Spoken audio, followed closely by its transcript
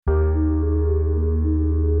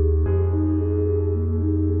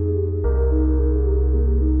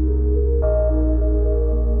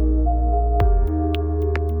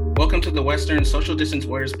Western Social Distance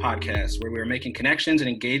Warriors podcast, where we are making connections and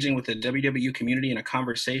engaging with the WWU community in a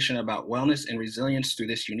conversation about wellness and resilience through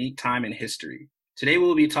this unique time in history. Today, we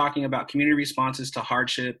will be talking about community responses to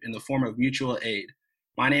hardship in the form of mutual aid.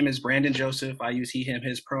 My name is Brandon Joseph. I use he, him,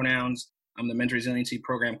 his pronouns. I'm the Men's Resiliency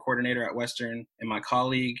Program Coordinator at Western, and my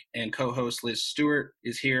colleague and co-host Liz Stewart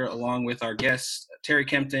is here along with our guests, Terry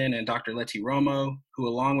Kempton and Dr. Letty Romo, who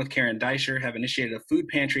along with Karen Deisher have initiated a food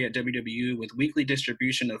pantry at WWU with weekly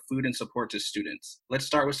distribution of food and support to students. Let's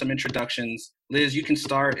start with some introductions. Liz, you can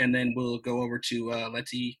start, and then we'll go over to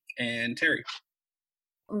Letty and Terry.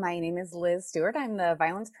 My name is Liz Stewart. I'm the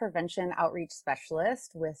Violence Prevention Outreach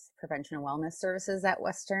Specialist with Prevention and Wellness Services at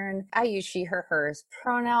Western. I use she, her, hers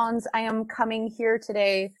pronouns. I am coming here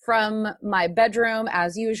today from my bedroom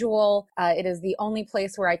as usual. It is the only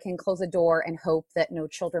place where I can close a door and hope that no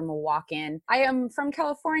children will walk in. I am from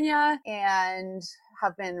California and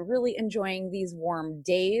have been really enjoying these warm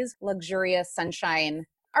days, luxurious sunshine.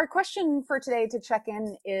 Our question for today to check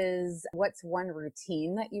in is, what's one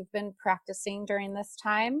routine that you've been practicing during this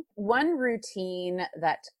time? One routine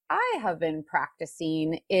that I have been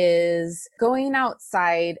practicing is going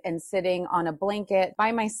outside and sitting on a blanket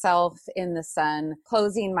by myself in the sun,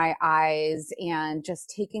 closing my eyes and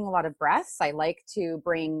just taking a lot of breaths. I like to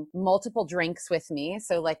bring multiple drinks with me.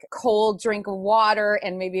 So like a cold drink of water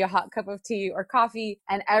and maybe a hot cup of tea or coffee.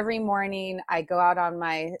 And every morning I go out on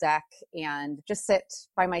my deck and just sit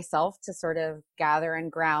by myself to sort of gather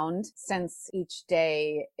and ground, since each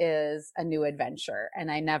day is a new adventure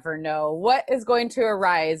and I never know what is going to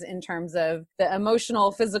arise in terms of the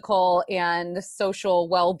emotional, physical, and social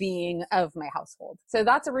well-being of my household. So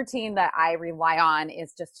that's a routine that I rely on,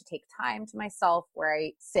 is just to take time to myself where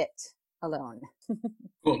I sit alone.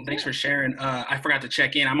 Cool. Thanks for sharing. I forgot to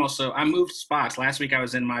check in. I moved spots. Last week I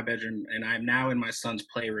was in my bedroom and I'm now in my son's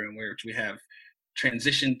playroom, which we have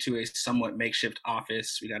transitioned to a somewhat makeshift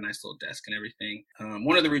office. We got a nice little desk and everything.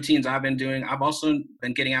 One of the routines I've been doing, I've also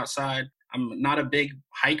been getting outside. I'm not a big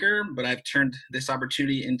hiker, but I've turned this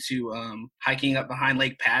opportunity into hiking up behind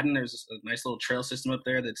Lake Padden. There's a nice little trail system up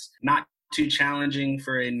there that's not too challenging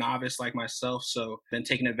for a novice like myself. So I've been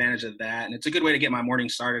taking advantage of that. And it's a good way to get my morning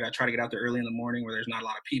started. I try to get out there early in the morning where there's not a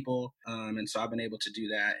lot of people. And so I've been able to do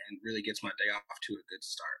that and really gets my day off to a good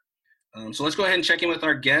start. So let's go ahead and check in with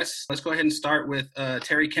our guests. Let's go ahead and start with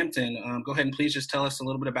Terry Kempton. Go ahead and please just tell us a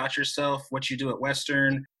little bit about yourself, what you do at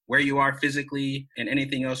Western, where you are physically, and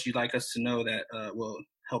anything else you'd like us to know that will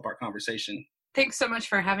help our conversation. Thanks so much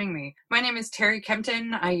for having me. My name is Terry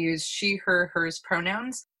Kempton. I use she, her, hers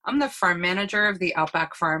pronouns. I'm the farm manager of the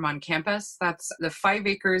Outback Farm on campus. That's the 5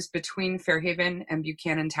 acres between Fairhaven and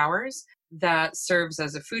Buchanan Towers that serves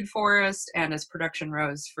as a food forest and as production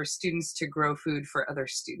rows for students to grow food for other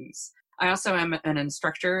students. I also am an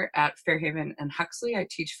instructor at Fairhaven and Huxley. I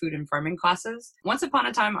teach food and farming classes. Once upon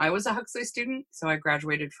a time, I was a Huxley student, so I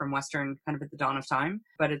graduated from Western kind of at the dawn of time.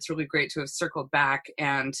 But it's really great to have circled back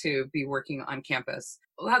and to be working on campus.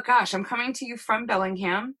 Oh gosh, I'm coming to you from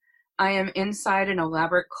Bellingham. I am inside an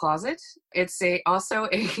elaborate closet. It's also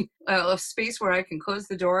a space where I can close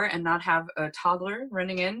the door and not have a toddler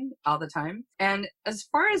running in all the time. And as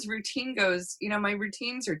far as routine goes, my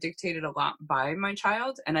routines are dictated a lot by my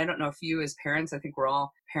child. And I don't know if you as parents, I think we're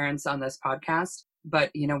all parents on this podcast, but,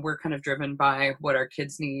 we're kind of driven by what our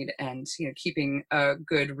kids need and, keeping a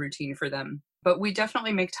good routine for them. But we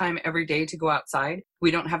definitely make time every day to go outside.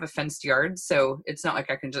 We don't have a fenced yard, so it's not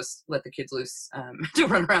like I can just let the kids loose to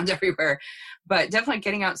run around everywhere. But definitely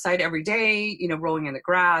getting outside every day, rolling in the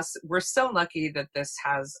grass. We're so lucky that this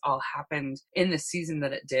has all happened in the season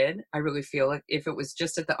that it did. I really feel like if it was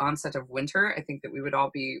just at the onset of winter, I think that we would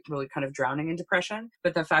all be really kind of drowning in depression.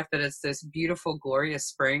 But the fact that it's this beautiful, glorious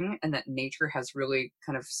spring and that nature has really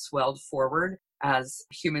kind of swelled forward, as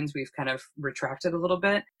humans, we've kind of retracted a little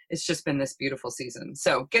bit. It's just been this beautiful season.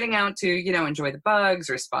 So getting out to, enjoy the bugs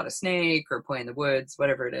or spot a snake or play in the woods,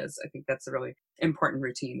 whatever it is, I think that's a really important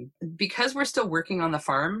routine. Because we're still working on the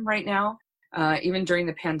farm right now, even during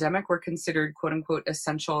the pandemic, we're considered quote unquote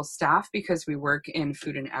essential staff because we work in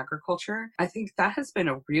food and agriculture. I think that has been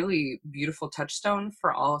a really beautiful touchstone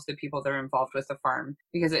for all of the people that are involved with the farm,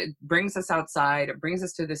 because it brings us outside, it brings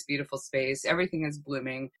us to this beautiful space, everything is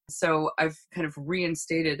blooming. So I've kind of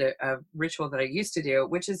reinstated a ritual that I used to do,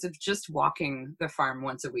 which is of just walking the farm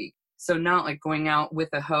once a week. So not like going out with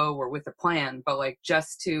a hoe or with a plan, but like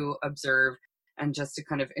just to observe and just to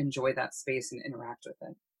kind of enjoy that space and interact with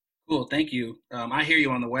it. Cool, thank you. I hear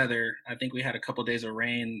you on the weather. I think we had a couple days of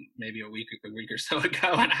rain maybe a week or so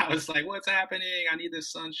ago, and I was like, what's happening? I need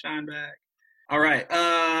this sunshine back. All right,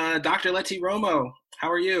 Dr. Letty Romo, how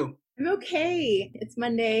are you? I'm okay. It's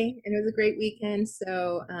Monday and it was a great weekend.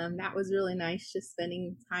 So that was really nice, just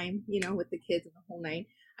spending time, with the kids and the whole night.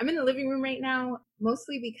 I'm in the living room right now,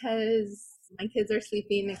 mostly because my kids are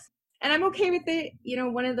sleeping and I'm okay with it.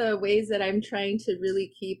 One of the ways that I'm trying to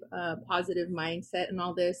really keep a positive mindset and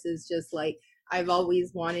all this is just like, I've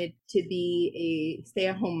always wanted to be a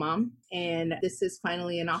stay-at-home mom, and this is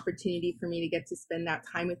finally an opportunity for me to get to spend that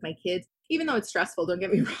time with my kids, even though it's stressful, don't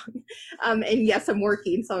get me wrong. And yes, I'm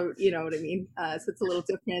working, so you know what I mean. So it's a little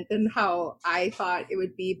different than how I thought it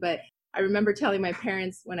would be, but I remember telling my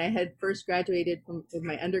parents when I had first graduated with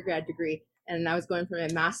my undergrad degree, and I was going for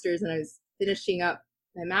my master's, and I was finishing up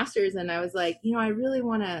my master's, and I was like, I really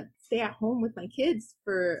want to stay at home with my kids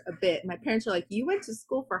for a bit. My parents are like, you went to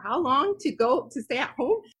school for how long to stay at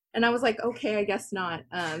home? And I was like, okay, I guess not.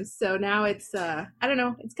 So now it's, I don't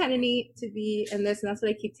know, it's kind of neat to be in this. And that's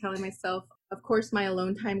what I keep telling myself. Of course, my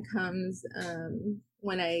alone time comes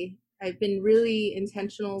when I've been really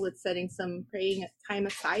intentional with setting some praying time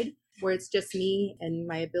aside where it's just me and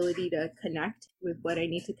my ability to connect with what I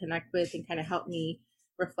need to connect with and kind of help me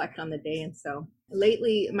reflect on the day. And so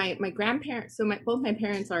lately my grandparents, both my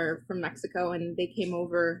parents are from Mexico, and they came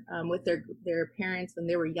over with their parents when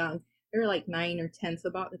they were young. They were like 9 or 10, so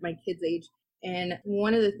about my kids' age. And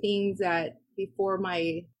one of the things that before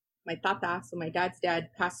my tata, so my dad's dad,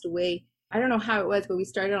 passed away, I don't know how it was, but we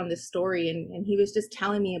started on this story, and he was just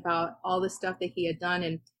telling me about all the stuff that he had done.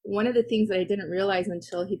 And one of the things that I didn't realize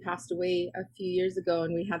until he passed away a few years ago,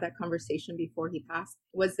 and we had that conversation before he passed,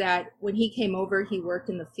 was that when he came over, he worked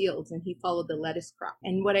in the fields and he followed the lettuce crop.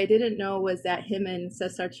 And what I didn't know was that him and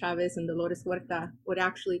Cesar Chavez and Dolores Huerta would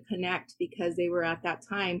actually connect, because they were at that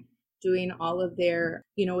time doing all of their,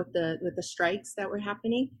 with the strikes that were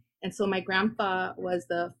happening. And so my grandpa was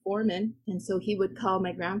the foreman. And so he would call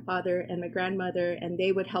my grandfather and my grandmother, and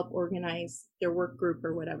they would help organize their work group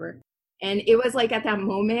or whatever. And it was like at that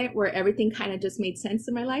moment where everything kind of just made sense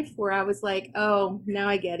in my life, where I was like, oh, now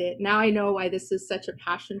I get it. Now I know why this is such a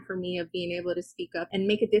passion for me, of being able to speak up and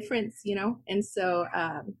make a difference, And so,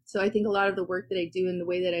 so I think a lot of the work that I do and the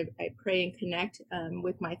way that I pray and connect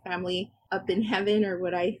with my family up in heaven, or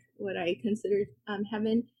what I consider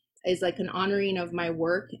heaven, is like an honoring of my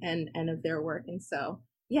work and of their work. And so,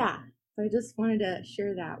 yeah, so I just wanted to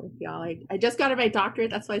share that with y'all. I just got my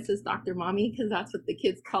doctorate. That's why it says Dr. Mommy, because that's what the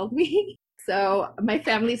kids called me. So my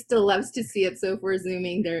family still loves to see it. So if we're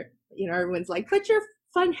Zooming, everyone's like, put your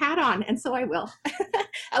fun hat on. And so I will.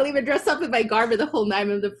 I'll even dress up in my garb the whole night.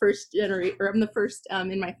 I'm the first I'm the first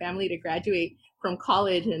in my family to graduate from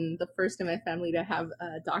college, and the first in my family to have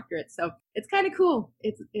a doctorate. So it's kind of cool.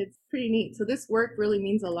 It's pretty neat. So this work really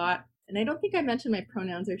means a lot. And I don't think I mentioned my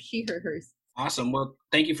pronouns are she, her, hers. Awesome. Well,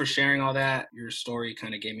 thank you for sharing all that. Your story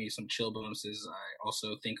kind of gave me some chill bonuses. I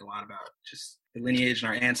also think a lot about just the lineage and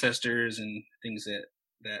our ancestors and things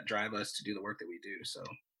that drive us to do the work that we do. So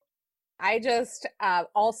I just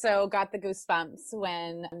also got the goosebumps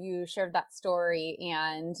when you shared that story,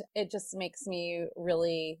 and it just makes me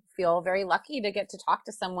really feel very lucky to get to talk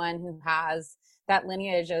to someone who has that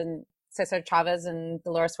lineage. And Cesar Chavez and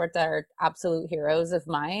Dolores Huerta are absolute heroes of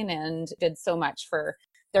mine and did so much for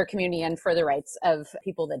their community and for the rights of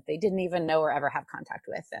people that they didn't even know or ever have contact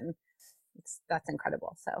with. And that's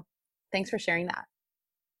incredible. So thanks for sharing that.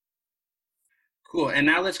 Cool. And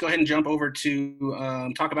now let's go ahead and jump over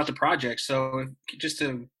to talk about the project. So just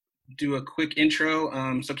to do a quick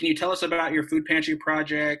intro. So can you tell us about your food pantry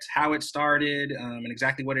project, how it started, and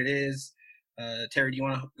exactly what it is? Terry, do you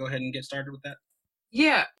want to go ahead and get started with that?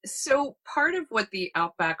 Yeah. So part of what the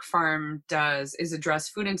Outback Farm does is address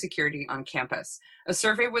food insecurity on campus. A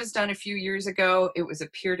survey was done a few years ago. It was a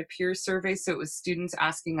peer-to-peer survey. So it was students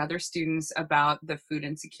asking other students about the food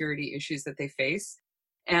insecurity issues that they face.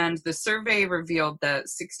 And the survey revealed that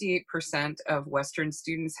 68% of Western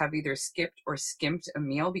students have either skipped or skimped a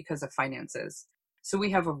meal because of finances. So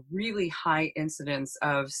we have a really high incidence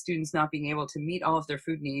of students not being able to meet all of their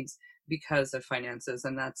food needs because of finances,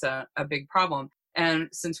 and that's a big problem. And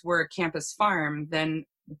since we're a campus farm, then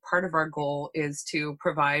part of our goal is to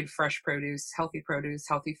provide fresh produce, healthy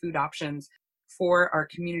food options for our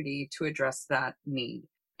community to address that need.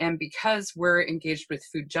 And because we're engaged with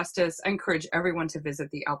food justice, I encourage everyone to visit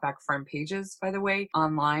the Outback Farm pages, by the way,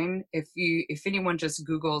 online. If anyone just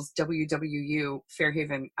Googles WWU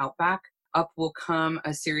Fairhaven Outback, up will come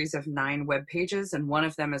a series of 9 web pages, and one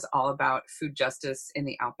of them is all about food justice in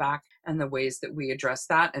the Outback and the ways that we address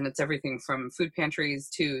that. And it's everything from food pantries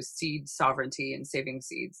to seed sovereignty and saving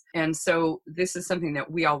seeds. And so this is something that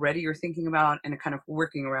we already are thinking about and kind of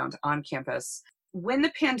working around on campus. When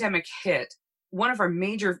the pandemic hit, one of our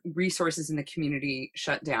major resources in the community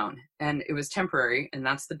shut down, and it was temporary, and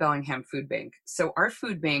that's the Bellingham Food Bank. So our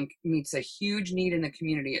food bank meets a huge need in the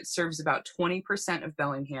community. It serves about 20% of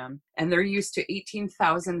Bellingham, and they're used to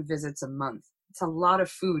 18,000 visits a month. It's a lot of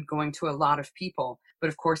food going to a lot of people, but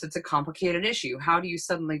of course it's a complicated issue. How do you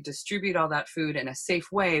suddenly distribute all that food in a safe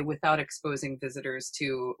way without exposing visitors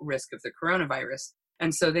to risk of the coronavirus?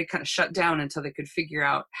 And so they kind of shut down until they could figure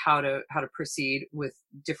out how to proceed with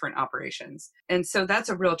different operations. And so that's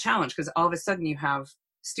a real challenge, because all of a sudden you have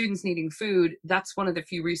students needing food. That's one of the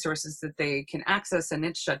few resources that they can access, and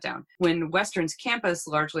it's shut down. When Western's campus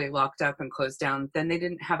largely locked up and closed down, then they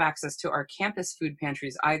didn't have access to our campus food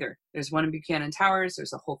pantries either. There's one in Buchanan Towers,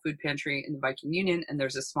 there's a whole food pantry in the Viking Union, and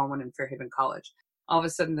there's a small one in Fairhaven College. All of a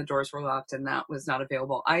sudden the doors were locked, and that was not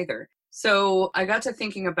available either. So I got to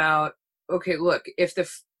thinking about, okay, look, if the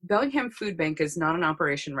Bellingham Food Bank is not in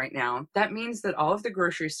operation right now, that means that all of the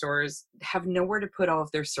grocery stores have nowhere to put all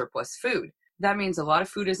of their surplus food. That means a lot of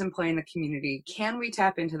food is in play in the community. Can we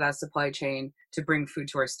tap into that supply chain to bring food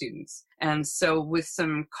to our students? And so with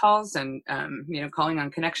some calls and, calling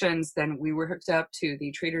on connections, then we were hooked up to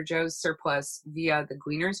the Trader Joe's surplus via the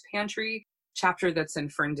Gleaners Pantry chapter that's in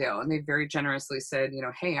Ferndale. And they very generously said,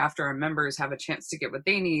 hey, after our members have a chance to get what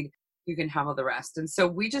they need, you can have all the rest. And so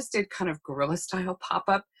we just did kind of guerrilla style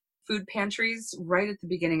pop-up food pantries right at the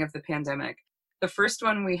beginning of the pandemic. The first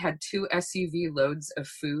one, we had 2 SUV loads of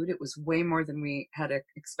food. It was way more than we had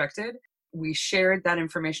expected. We shared that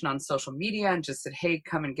information on social media and just said, hey,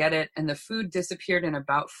 come and get it. And the food disappeared in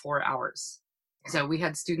about 4 hours. So we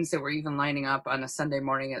had students that were even lining up on a Sunday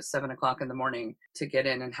morning at 7:00 in the morning to get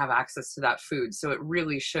in and have access to that food. So it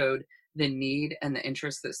really showed the need and the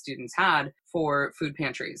interest that students had for food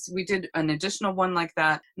pantries. We did an additional one like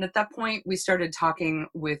that. And at that point, we started talking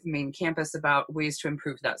with main campus about ways to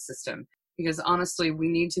improve that system. Because honestly, we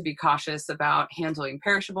need to be cautious about handling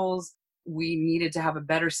perishables. We needed to have a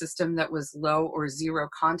better system that was low or zero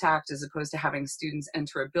contact, as opposed to having students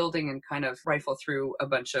enter a building and kind of rifle through a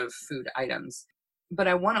bunch of food items. But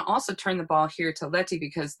I want to also turn the ball here to Letty,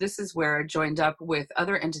 because this is where I joined up with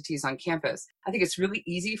other entities on campus. I think it's really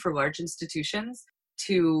easy for large institutions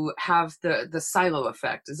to have the silo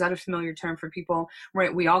effect. Is that a familiar term for people?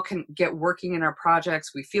 Right? We all can get working in our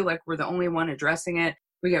projects. We feel like we're the only one addressing it.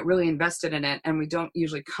 We get really invested in it, and we don't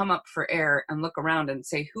usually come up for air and look around and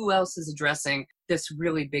say, who else is addressing this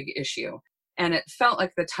really big issue? And it felt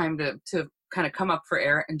like the time to kind of come up for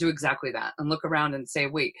air and do exactly that, and look around and say,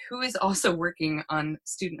 wait, who is also working on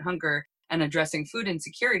student hunger and addressing food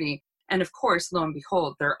insecurity? And of course, lo and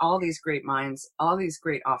behold, there are all these great minds, all these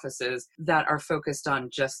great offices that are focused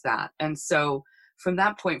on just that. And so from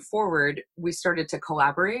that point forward, we started to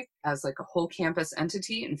collaborate as like a whole campus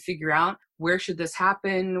entity and figure out, where should this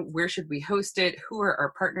happen? Where should we host it? Who are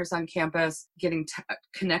our partners on campus? Getting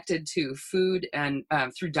connected to food and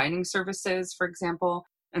through dining services, for example.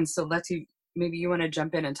 And so Letty, maybe you want to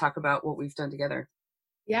jump in and talk about what we've done together.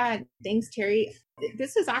 Yeah, thanks, Terry.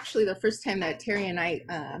 This is actually the first time that Terry and I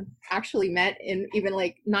actually met, in even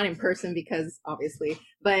like not in person, because obviously,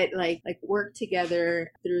 but like worked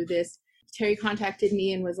together through this. Terry contacted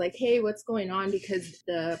me and was like, hey, what's going on? Because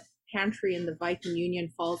the pantry in the Viking Union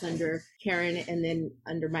falls under Karen and then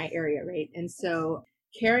under my area, right? And so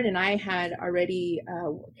Karen and I had already,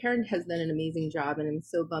 Karen has done an amazing job, and I'm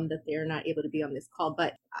so bummed that they're not able to be on this call,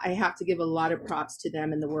 but I have to give a lot of props to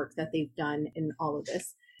them and the work that they've done in all of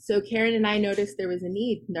this. So Karen and I noticed there was a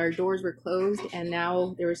need. Our doors were closed, and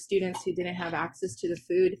now there were students who didn't have access to the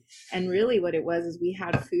food. And really what it was is we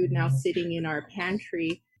had food now sitting in our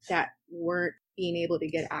pantry that weren't being able to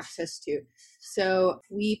get access to. So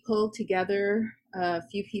we pulled together a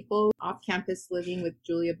few people off campus living with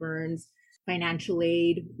Julia Burns, financial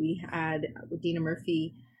aid. We had Dina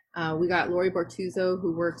Murphy. We got Lori Bortuzzo,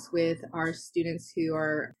 who works with our students who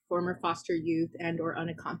are former foster youth and or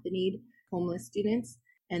unaccompanied homeless students.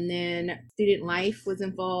 And then Student Life was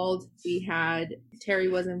involved. We had, Terry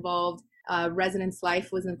was involved. Residence Life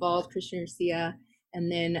was involved, Christian Garcia. And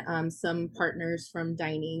then some partners from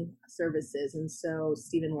dining services. And so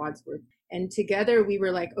Stephen Wadsworth. And together we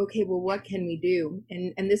were like, okay, well, what can we do?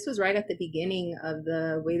 And this was right at the beginning of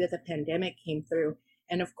the way that the pandemic came through.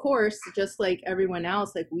 And of course, just like everyone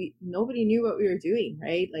else, like nobody knew what we were doing,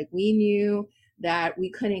 right? Like we knew that we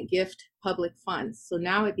couldn't gift public funds. So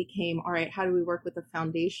now it became, all right, how do we work with the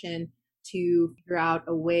foundation to figure out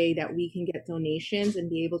a way that we can get donations and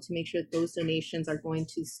be able to make sure that those donations are going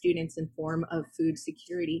to students in form of food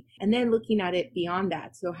security? And then looking at it beyond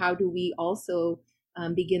that. So how do we also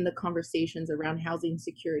begin the conversations around housing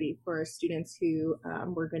security for our students who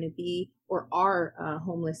were going to be or are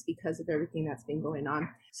homeless because of everything that's been going on.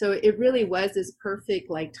 So it really was this perfect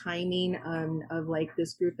like timing of like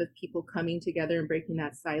this group of people coming together and breaking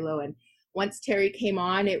that silo. And once Terry came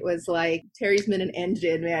on, it was like Terry's been an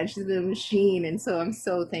engine, man. She's been a machine. And so I'm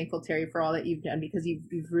so thankful, Terry, for all that you've done, because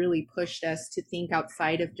you've really pushed us to think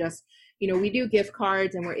outside of just, we do gift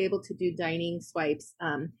cards and we're able to do dining swipes.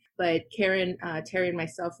 But Karen, Terry, and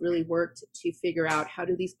myself really worked to figure out how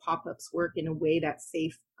do these pop-ups work in a way that's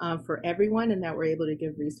safe for everyone, and that we're able to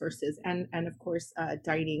give resources. And of course,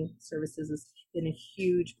 dining services has been a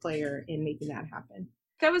huge player in making that happen.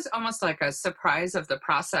 That was almost like a surprise of the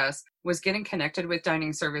process, was getting connected with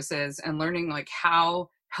dining services and learning like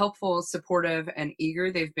how helpful, supportive, and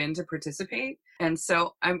eager they've been to participate. And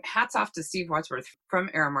so I'm hats off to Steve Wadsworth from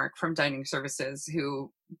Aramark, from Dining Services,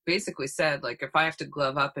 who basically said, like, if I have to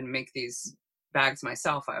glove up and make these bags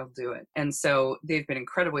myself, I'll do it. And so they've been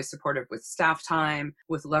incredibly supportive with staff time,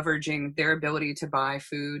 with leveraging their ability to buy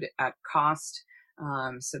food at cost,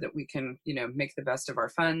 so that we can, make the best of our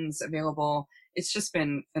funds available. It's just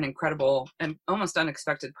been an incredible and almost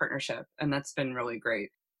unexpected partnership. And that's been really great.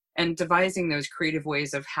 And devising those creative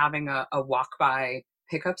ways of having a walk-by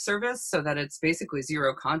pickup service so that it's basically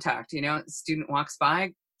zero contact. The student walks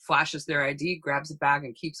by, flashes their ID, grabs a bag,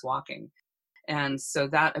 and keeps walking. And so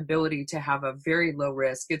that ability to have a very low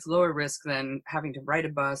risk, it's lower risk than having to ride a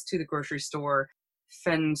bus to the grocery store,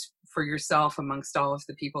 fend for yourself amongst all of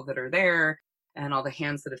the people that are there and all the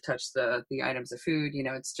hands that have touched the items of food.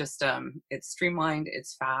 It's just, it's streamlined,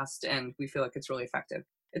 it's fast, and we feel like it's really effective.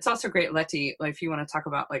 It's also great, Letty, if you want to talk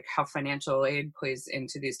about like how financial aid plays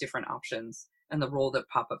into these different options and the role that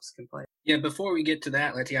pop-ups can play. Yeah, before we get to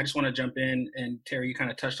that, Letty, I just want to jump in, and Terry, you kind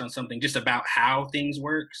of touched on something just about how things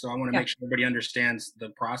work. So I want to make sure everybody understands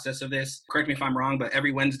the process of this. Correct me if I'm wrong, but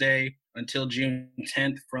every Wednesday until June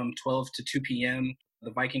 10th from 12 to 2 p.m.,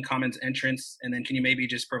 the Viking Commons entrance. And then can you maybe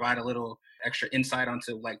just provide a little extra insight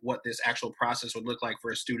onto like what this actual process would look like for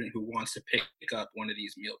a student who wants to pick up one of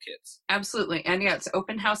these meal kits? Absolutely. And yeah, it's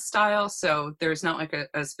open house style. So there's not like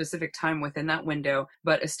a specific time within that window,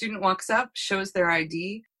 but a student walks up, shows their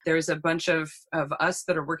ID. There's a bunch of us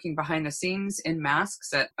that are working behind the scenes in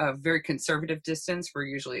masks at a very conservative distance. We're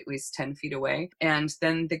usually at least 10 feet away. And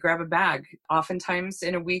then they grab a bag. Oftentimes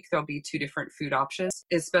in a week, there'll be 2 different food options,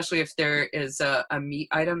 especially if there is a meat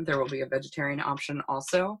item, there will be a vegetarian option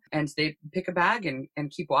also. And they pick a bag and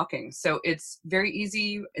keep walking. So it's very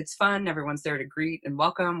easy. It's fun. Everyone's there to greet and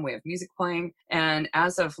welcome. We have music playing. And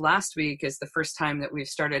as of last week is the first time that we've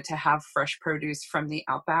started to have fresh produce from the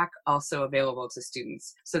Outback also available to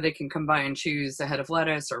students. So they can come by and choose a head of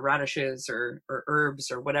lettuce or radishes or herbs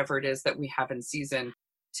or whatever it is that we have in season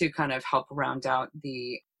to kind of help round out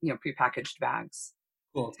the prepackaged bags.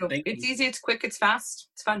 Cool. So it's easy, it's quick, it's fast,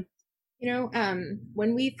 it's fun.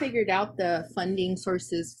 When we figured out the funding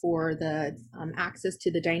sources for the access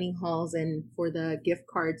to the dining halls and for the gift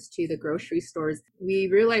cards to the grocery stores, we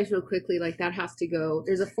realized real quickly, like that has to go.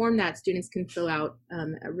 There's a form that students can fill out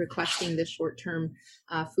requesting this short-term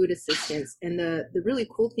food assistance. And the really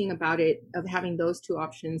cool thing about it, of having those 2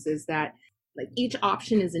 options, is that like each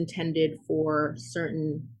option is intended for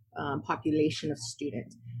certain population of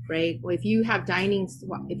student. Right? Well, if you have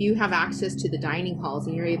access to the dining halls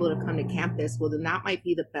and you're able to come to campus, well, then that might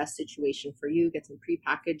be the best situation for you. Get some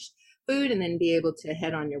prepackaged food and then be able to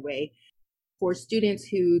head on your way. For students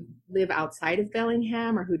who live outside of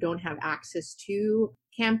Bellingham or who don't have access to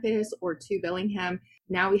campus or to Bellingham,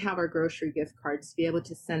 now we have our grocery gift cards to be able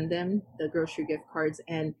to send them the grocery gift cards,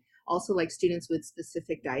 and also like students with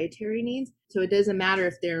specific dietary needs. So it doesn't matter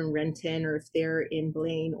if they're in Renton or if they're in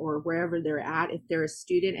Blaine or wherever they're at. If they're a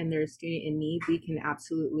student and they're a student in need, we can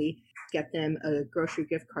absolutely get them a grocery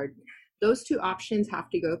gift card. Those 2 options have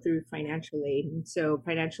to go through financial aid. And so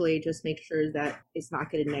financial aid just makes sure that it's not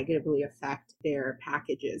going to negatively affect their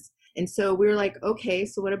packages. And so we're like, okay,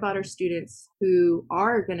 so what about our students who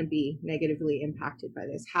are going to be negatively impacted by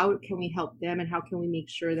this? How can we help them, and how can we make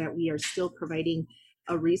sure that we are still providing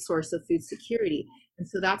a resource of food security? And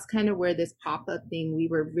so that's kind of where this pop-up thing, we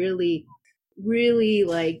were really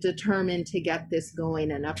like determined to get this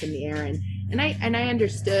going and up in the air. And I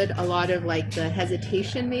understood a lot of like the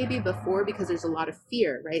hesitation maybe before, because there's a lot of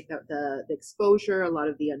fear, right? The exposure, a lot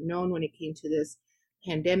of the unknown when it came to this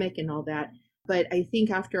pandemic and all that. But I think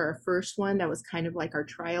after our first one, that was kind of like our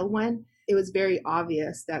trial one, it was very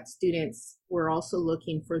obvious that students were also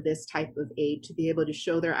looking for this type of aid to be able to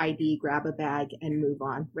show their ID, grab a bag, and move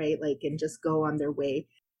on, right? Like, and just go on their way.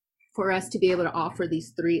 For us to be able to offer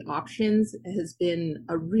these 3 options has been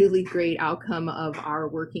a really great outcome of our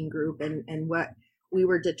working group, and what we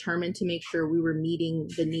were determined to make sure we were meeting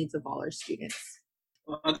the needs of all our students.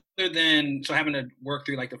 Well, other than having to work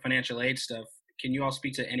through like the financial aid stuff, can you all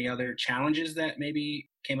speak to any other challenges that maybe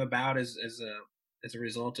came about as a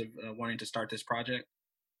result of wanting to start this project?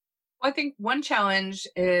 Well, I think one challenge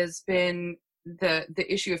has been the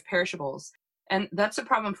issue of perishables. And that's a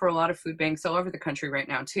problem for a lot of food banks all over the country right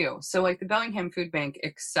now, too. So like the Bellingham Food Bank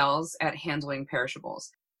excels at handling perishables.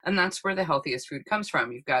 And that's where the healthiest food comes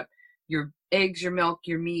from. You've got your eggs, your milk,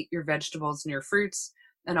 your meat, your vegetables, and your fruits,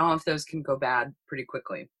 and all of those can go bad pretty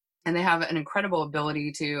quickly. And they have an incredible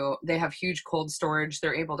ability they have huge cold storage.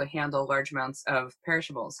 They're able to handle large amounts of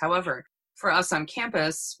perishables. However, for us on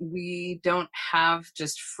campus, we don't have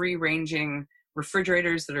just free-ranging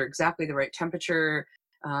refrigerators that are exactly the right temperature,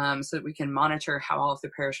 so that we can monitor how all of the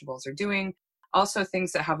perishables are doing. Also,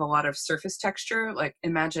 things that have a lot of surface texture, like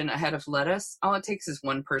imagine a head of lettuce. All it takes is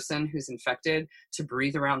one person who's infected to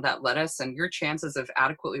breathe around that lettuce, and your chances of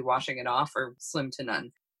adequately washing it off are slim to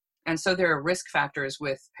none. And so there are risk factors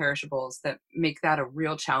with perishables that make that a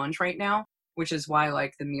real challenge right now, which is why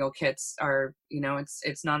like the meal kits are,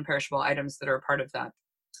 it's non-perishable items that are a part of that.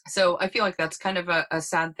 So I feel like that's kind of a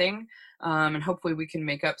sad thing. And hopefully we can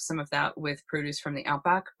make up some of that with produce from the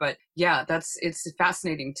Outback. But yeah, it's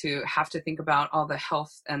fascinating to have to think about all the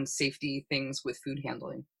health and safety things with food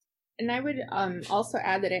handling. And I would also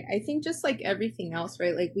add that I think just like everything else,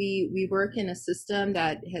 right? Like we work in a system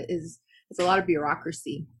that is a lot of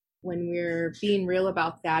bureaucracy. When we're being real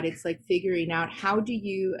about that, it's like figuring out how do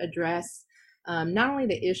you address not only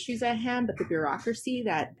the issues at hand, but the bureaucracy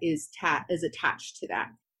that is attached to that.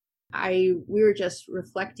 We were just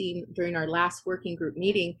reflecting during our last working group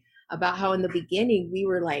meeting about how in the beginning we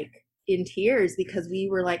were like in tears because we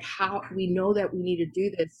were like, how we know that we need to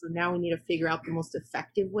do this. So now we need to figure out the most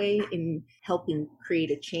effective way in helping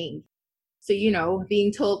create a change. So,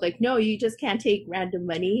 being told like, no, you just can't take random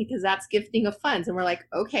money because that's gifting of funds. And we're like,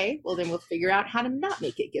 okay, well then we'll figure out how to not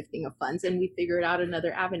make it gifting of funds. And we figured out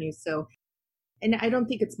another avenue. So, and I don't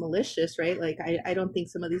think it's malicious, right? Like, I don't think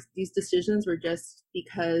some of these decisions were just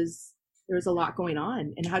because there's a lot going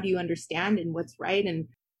on. And how do you understand and what's right? And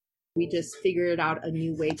we just figured out a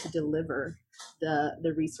new way to deliver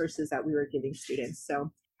the resources that we were giving students.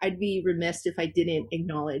 So I'd be remiss if I didn't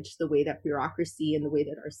acknowledge the way that bureaucracy and the way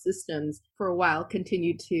that our systems for a while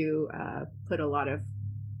continued to put a lot of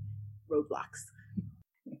roadblocks.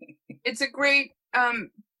 It's a great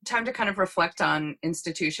time to kind of reflect on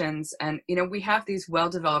institutions. And, we have these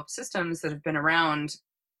well-developed systems that have been around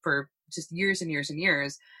for just years and years and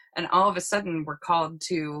years. And all of a sudden we're called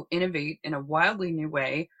to innovate in a wildly new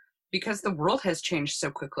way because the world has changed so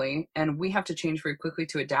quickly and we have to change very quickly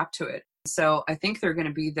to adapt to it. So I think there are going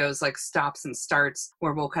to be those like stops and starts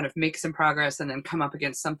where we'll kind of make some progress and then come up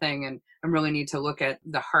against something and really need to look at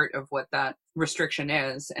the heart of what that restriction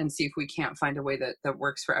is and see if we can't find a way that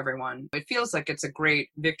works for everyone. It feels like it's a great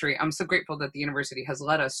victory. I'm so grateful that the university has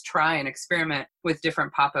let us try and experiment with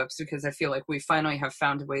different pop-ups because I feel like we finally have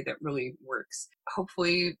found a way that really works.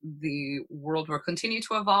 Hopefully the world will continue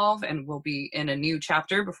to evolve and we'll be in a new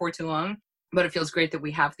chapter before too long. But it feels great that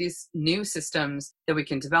we have these new systems that we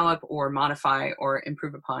can develop or modify or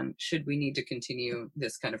improve upon should we need to continue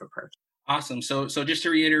this kind of approach. Awesome. So just to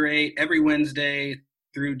reiterate, every Wednesday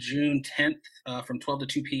through June 10th from 12 to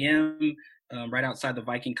 2 p.m., right outside the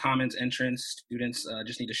Viking Commons entrance, students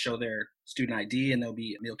just need to show their student ID and there'll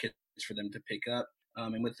be meal kits for them to pick up.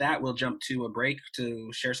 And with that, we'll jump to a break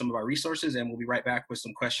to share some of our resources and we'll be right back with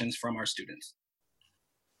some questions from our students.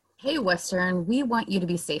 Hey, Western, we want you to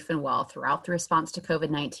be safe and well throughout the response to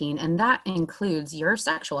COVID-19, and that includes your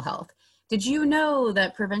sexual health. Did you know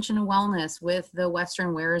that Prevention and Wellness with the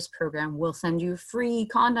Western Wearers program will send you free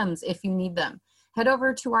condoms if you need them? Head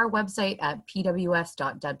over to our website at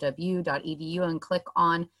pws.ww.edu and click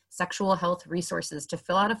on Sexual Health Resources to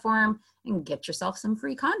fill out a form and get yourself some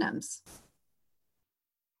free condoms.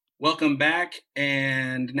 Welcome back.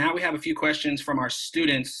 And now we have a few questions from our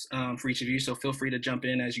students for each of you. So feel free to jump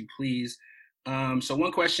in as you please. So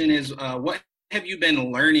one question is, what have you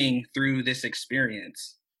been learning through this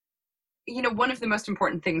experience? One of the most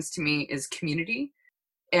important things to me is community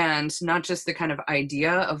and not just the kind of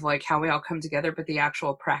idea of like how we all come together, but the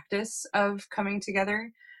actual practice of coming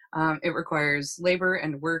together. It requires labor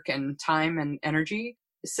and work and time and energy.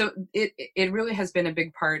 So it really has been a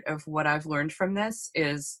big part of what I've learned from this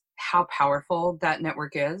is how powerful that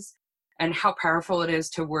network is and how powerful it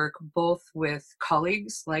is to work both with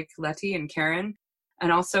colleagues like Letty and Karen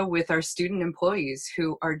and also with our student employees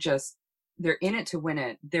who are they're in it to win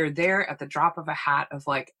it. They're there at the drop of a hat of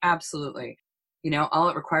like, absolutely. All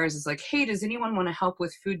it requires is like, hey, does anyone want to help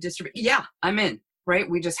with food distribution? Yeah, I'm in. right?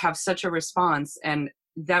 We just have such a response. And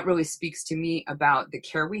that really speaks to me about the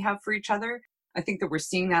care we have for each other. I think that we're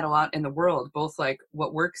seeing that a lot in the world, both like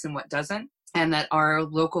what works and what doesn't. And that our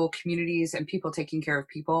local communities and people taking care of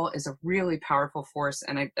people is a really powerful force.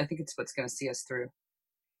 And I think it's what's going to see us through.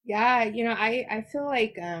 Yeah, I feel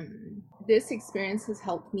like this experience has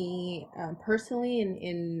helped me personally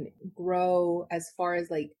and grow as far as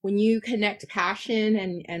like when you connect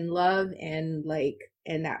passion and love and like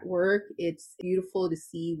and that work, it's beautiful to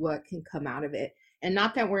see what can come out of it. And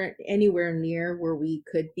not that we're anywhere near where we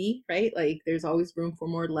could be, right? Like there's always room for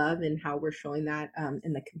more love and how we're showing that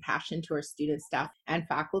and the compassion to our students, staff, and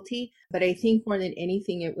faculty. But I think more than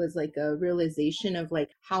anything, it was like a realization of like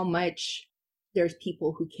how much there's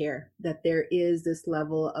people who care, that there is this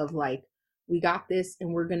level of like, we got this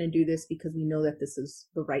and we're going to do this because we know that this is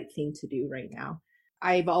the right thing to do right now.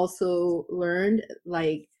 I've also learned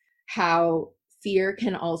like how fear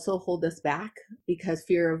can also hold us back, because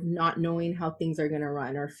fear of not knowing how things are going to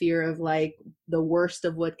run, or fear of like the worst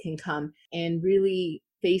of what can come, and really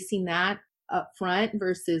facing that up front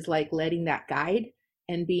versus like letting that guide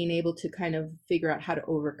and being able to kind of figure out how to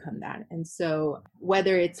overcome that. And so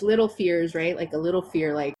whether it's little fears, right? Like a little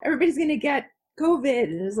fear, like everybody's going to get COVID.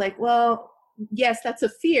 And it's like, well, yes, that's a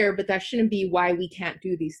fear, but that shouldn't be why we can't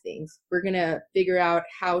do these things. We're going to figure out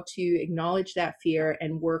how to acknowledge that fear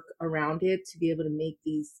and work around it to be able to make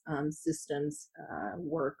these systems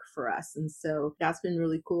work for us. And so that's been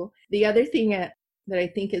really cool. The other thing that I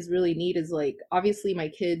think is really neat is like, obviously my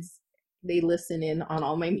kids, they listen in on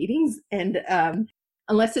all my meetings, and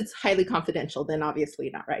unless it's highly confidential, then obviously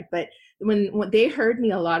not, right? But when they heard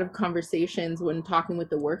me a lot of conversations when talking with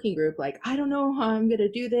the working group, like, I don't know how I'm going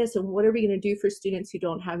to do this, and what are we going to do for students who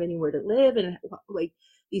don't have anywhere to live, and like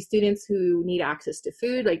these students who need access to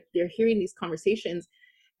food, like they're hearing these conversations.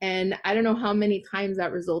 And I don't know how many times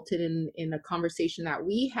that resulted in a conversation that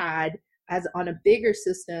we had as on a bigger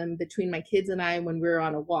system between my kids and I when we were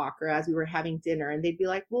on a walk or as we were having dinner, and they'd be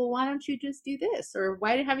like, well, why don't you just do this? Or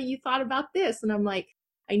why haven't you thought about this? And I'm like,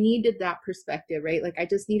 I needed that perspective, right? Like I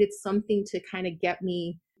just needed something to kind of get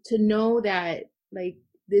me to know that like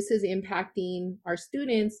this is impacting our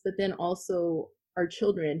students, but then also our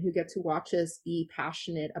children who get to watch us be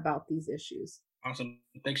passionate about these issues. Awesome.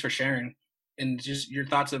 Thanks for sharing. And just your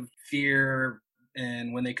thoughts of fear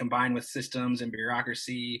and when they combine with systems and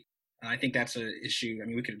bureaucracy. I think that's an issue. I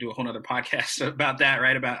mean, we could do a whole nother podcast about that,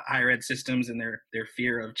 right? About higher ed systems and their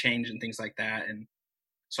fear of change and things like that. And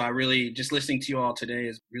so I really, just listening to you all today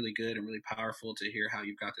is really good and really powerful to hear how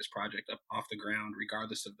you've got this project up off the ground,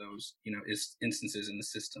 regardless of those, instances in the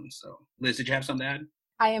system. So Liz, did you have something to add?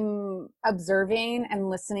 I am observing and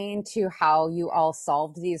listening to how you all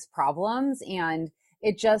solved these problems, and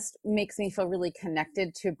it just makes me feel really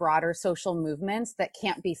connected to broader social movements that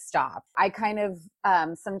can't be stopped. I kind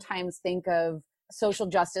of sometimes think of social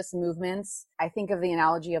justice movements. I think of the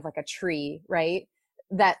analogy of like a tree, right?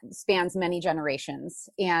 That spans many generations,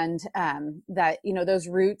 and that, those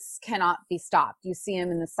roots cannot be stopped. You see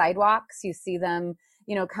them in the sidewalks, you see them,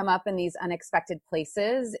 come up in these unexpected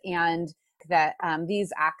places, and that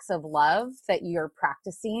these acts of love that you're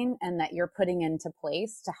practicing and that you're putting into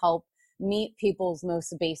place to help meet people's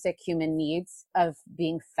most basic human needs of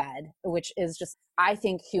being fed, which is just, I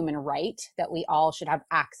think, human right, that we all should have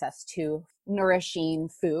access to nourishing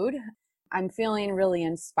food. I'm feeling really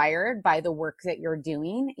inspired by the work that you're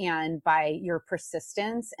doing and by your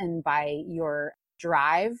persistence and by your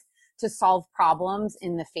drive to solve problems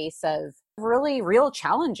in the face of really real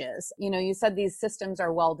challenges. You said these systems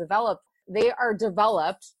are well developed. They are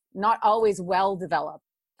developed, not always well developed.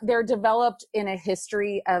 They're developed in a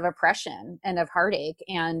history of oppression and of heartache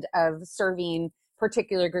and of serving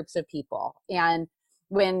particular groups of people. And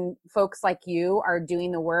when folks like you are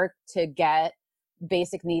doing the work to get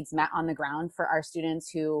basic needs met on the ground for our students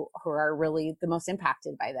who are really the most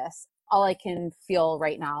impacted by this, all I can feel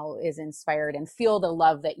right now is inspired and feel the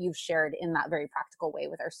love that you've shared in that very practical way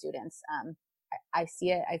with our students. I see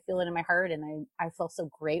it, I feel it in my heart, and I feel so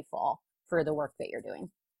grateful for the work that you're doing.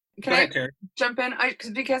 Can I jump in?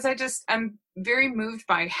 Because I'm very moved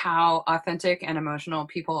by how authentic and emotional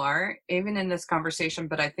people are, even in this conversation,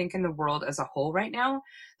 but I think in the world as a whole right now,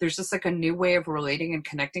 there's just like a new way of relating and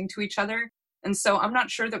connecting to each other. And so I'm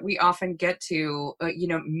not sure that we often get to,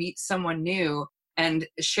 meet someone new and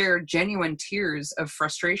share genuine tears of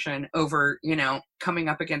frustration over, coming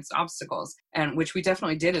up against obstacles, and which we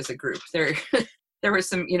definitely did as a group. There was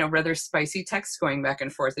some, rather spicy texts going back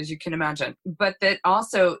and forth, as you can imagine, but that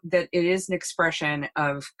it is an expression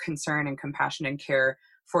of concern and compassion and care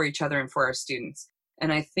for each other and for our students.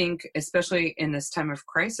 And I think, especially in this time of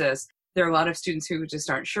crisis, There are a lot of students who just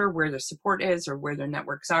aren't sure where their support is or where their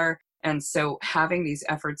networks are. And so having these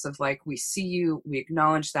efforts of like, we see you, we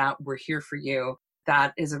acknowledge that, we're here for you,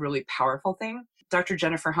 that is a really powerful thing. Dr.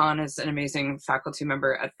 Jennifer Hahn is an amazing faculty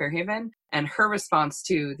member at Fairhaven, and her response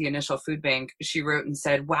to the initial food bank, she wrote and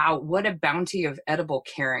said, wow, what a bounty of edible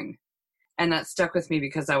caring. And that stuck with me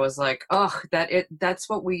because I was like, oh, that's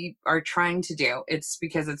what we are trying to do. It's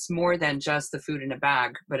because it's more than just the food in a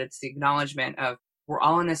bag, but it's the acknowledgement of we're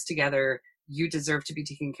all in this together. You deserve to be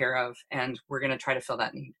taken care of, and we're going to try to fill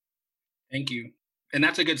that need. Thank you. And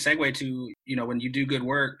that's a good segue to, when you do good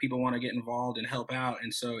work, people want to get involved and help out.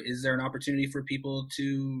 And so is there an opportunity for people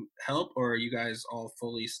to help, or are you guys all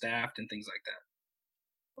fully staffed and things like that?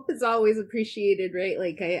 Help is always appreciated, right?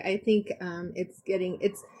 Like I think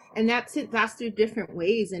and that's through different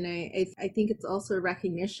ways. And I think it's also a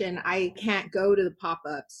recognition. I can't go to the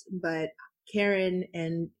pop-ups, but Karen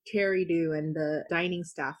and Terry do, and the dining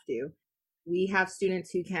staff do. We have students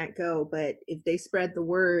who can't go, but if they spread the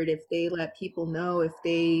word, if they let people know, if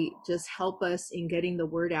they just help us in getting the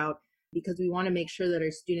word out, because we want to make sure that our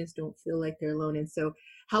students don't feel like they're alone. And so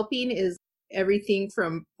helping is everything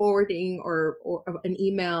from forwarding or an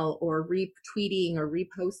email or retweeting or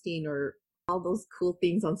reposting or all those cool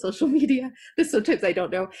things on social media that sometimes I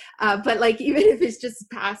don't know. But like, even if it's just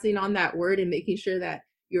passing on that word and making sure that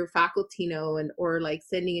your faculty know, and or like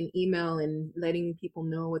sending an email and letting people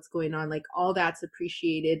know what's going on, like all that's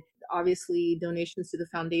appreciated. Obviously donations to the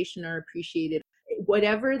foundation are appreciated.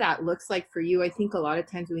 Whatever that looks like for you, I think a lot of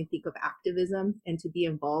times when we think of activism and to be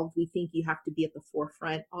involved, we think you have to be at the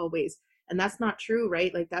forefront always. And that's not true,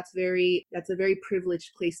 right? Like that's a very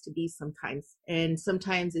privileged place to be sometimes. And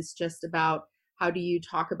sometimes it's just about how do you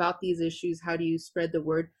talk about these issues? How do you spread the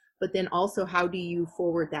word? But then also, how do you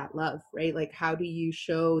forward that love, right? Like, how do you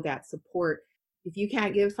show that support? If you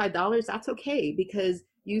can't give $5, that's okay, because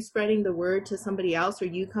you spreading the word to somebody else or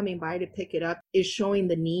you coming by to pick it up is showing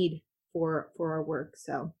the need for our work.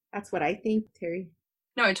 So that's what I think, Terry.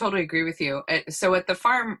 No, I totally agree with you. So at the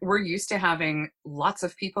farm, we're used to having lots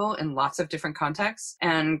of people in lots of different contexts,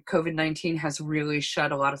 and COVID-19 has really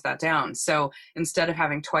shut a lot of that down. So instead of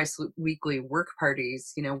having twice weekly work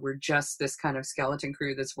parties, we're just this kind of skeleton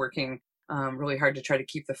crew that's working really hard to try to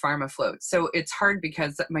keep the farm afloat. So it's hard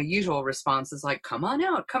because my usual response is like, come on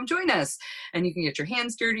out, come join us. And you can get your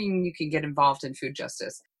hands dirty and you can get involved in food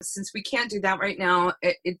justice. Since we can't do that right now,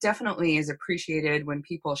 it definitely is appreciated when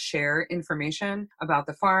people share information about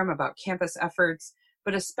the farm, about campus efforts,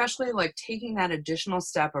 but especially like taking that additional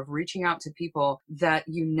step of reaching out to people that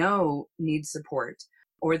need support,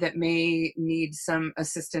 or that may need some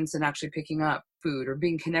assistance in actually picking up food, or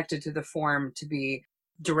being connected to the farm to be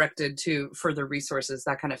directed to further resources,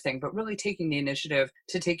 that kind of thing. But really taking the initiative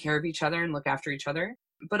to take care of each other and look after each other.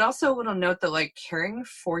 But also a little note that like caring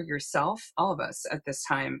for yourself, all of us at this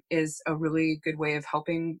time, is a really good way of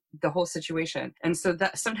helping the whole situation. And so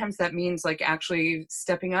that sometimes that means like actually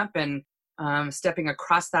stepping up and stepping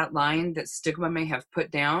across that line that stigma may have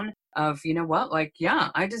put down of, like, yeah,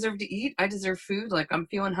 I deserve to eat. I deserve food. Like, I'm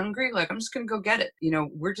feeling hungry. Like, I'm just going to go get it.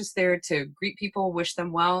 We're just there to greet people, wish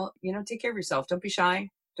them well, take care of yourself. Don't be shy.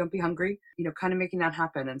 Don't be hungry, kind of making that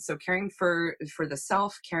happen. And so caring for the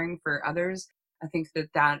self, caring for others, I think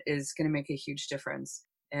that is going to make a huge difference.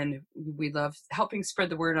 And we love helping spread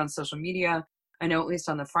the word on social media. I know at least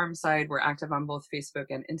on the farm side, we're active on both Facebook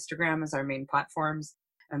and Instagram as our main platforms.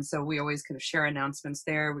 And so we always kind of share announcements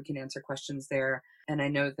there. We can answer questions there. And I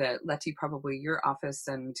know that Letty, probably your office,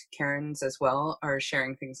 and Karen's as well, are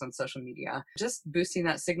sharing things on social media. Just boosting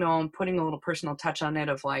that signal and putting a little personal touch on it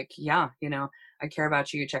of like, yeah, I care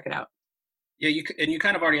about you. Check it out. Yeah, you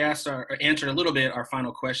kind of already answered a little bit our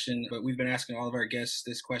final question, but we've been asking all of our guests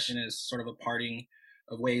this question as sort of a parting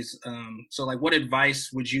of ways. So like, what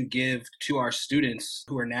advice would you give to our students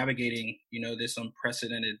who are navigating, this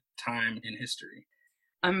unprecedented time in history?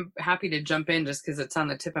 I'm happy to jump in just because it's on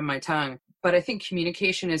the tip of my tongue. But I think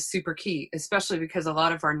communication is super key, especially because a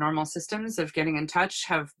lot of our normal systems of getting in touch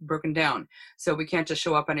have broken down. So we can't just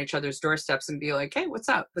show up on each other's doorsteps and be like, hey, what's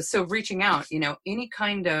up? But so reaching out, any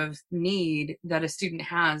kind of need that a student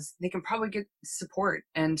has, they can probably get support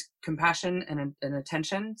and compassion and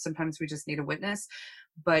attention. Sometimes we just need a witness.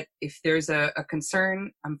 But if there's a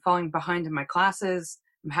concern, I'm falling behind in my classes,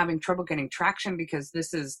 I'm having trouble getting traction because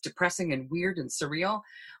this is depressing and weird and surreal,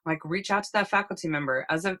 like reach out to that faculty member.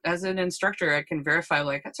 As an instructor, I can verify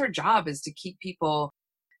like that's our job, is to keep people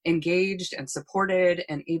engaged and supported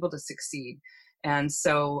and able to succeed. And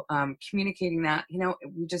so communicating that,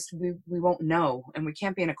 we won't know, and we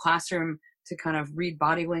can't be in a classroom to kind of read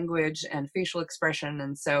body language and facial expression.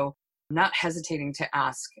 And so not hesitating to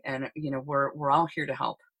ask, and we're all here to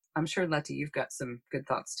help. I'm sure, Letty, you've got some good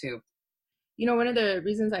thoughts too. You know, one of the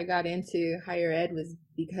reasons I got into higher ed was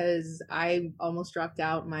because I almost dropped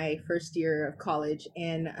out my first year of college,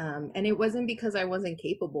 and it wasn't because I wasn't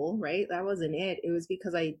capable, right? That wasn't it. It was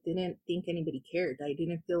because I didn't think anybody cared. I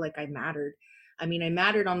didn't feel like I mattered. I mean, I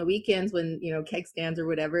mattered on the weekends when, you know, keg stands or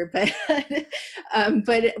whatever, but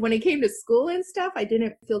but when it came to school and stuff, I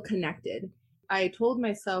didn't feel connected. I told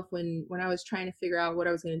myself when I was trying to figure out what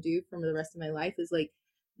I was going to do for the rest of my life is like,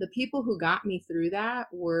 the people who got me through that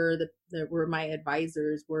were were my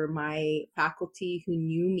advisors, were my faculty who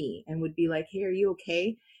knew me and would be like, "Hey, are you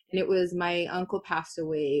okay?" And it was my uncle passed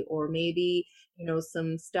away, or maybe, you know,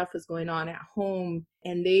 some stuff was going on at home,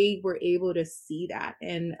 and they were able to see that.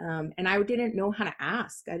 And I didn't know how to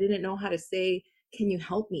ask. I didn't know how to say, "Can you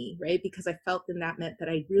help me?" Right? Because I felt then that meant that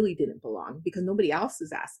I really didn't belong because nobody else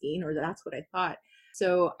is asking, or that's what I thought.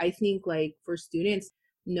 So I think, like, for students,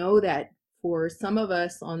 know that for some of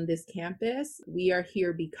us on this campus, we are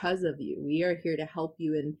here because of you. We are here to help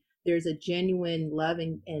you. And there's a genuine love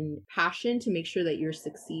and passion to make sure that you're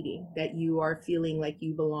succeeding, that you are feeling like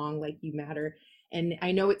you belong, like you matter. And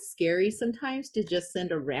I know it's scary sometimes to just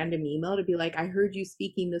send a random email to be like, I heard you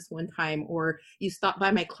speaking this one time, or you stopped by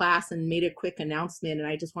my class and made a quick announcement and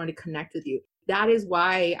I just wanted to connect with you. That is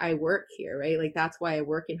why I work here, right? Like, that's why I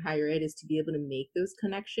work in higher ed, is to be able to make those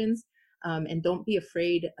connections. And don't be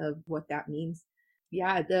afraid of what that means.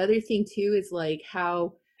 Yeah, the other thing too is like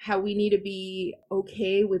how we need to be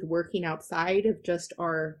okay with working outside of just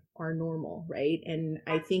our normal, right? And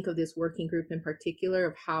I think of this working group in particular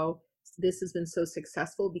of how this has been so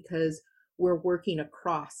successful because we're working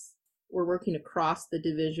across the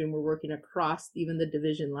division, we're working across even the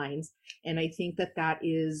division lines. And I think that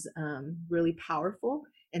is really powerful.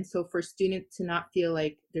 And so for students to not feel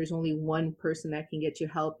like there's only one person that can get you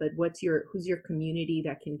help, but who's your community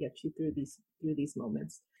that can get you through these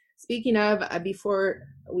moments. Speaking of, before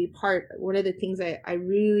we part, one of the things I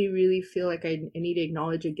really, really feel like I need to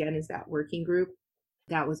acknowledge again is that working group.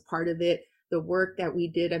 That was part of it. The work that we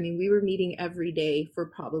did, I mean, we were meeting every day for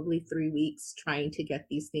probably 3 weeks trying to get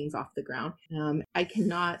these things off the ground. I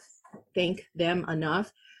cannot thank them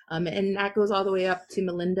enough. And that goes all the way up to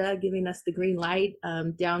Melinda giving us the green light,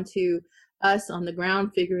 down to us on the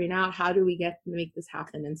ground figuring out how do we make this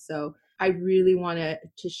happen. And so I really want to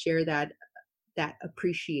share that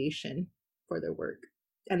appreciation for their work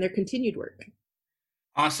and their continued work.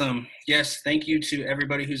 Awesome. Yes, thank you to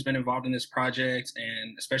everybody who's been involved in this project,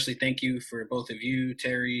 and especially thank you for both of you,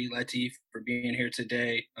 Terry, Letty, for being here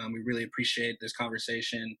today. We really appreciate this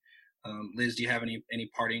conversation. Liz, do you have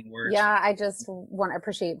any parting words? Yeah, I just want to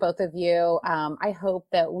appreciate both of you. I hope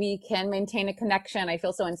that we can maintain a connection. I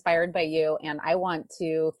feel so inspired by you, and I want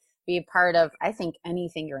to be a part of, I think,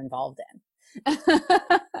 anything you're involved in.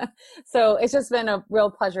 So it's just been a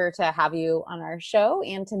real pleasure to have you on our show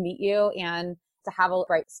and to meet you and to have a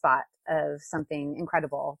bright spot of something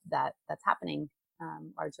incredible that's happening,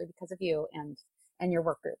 largely because of you and your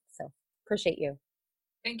work group. So appreciate you.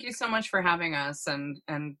 Thank you so much for having us, and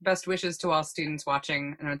best wishes to all students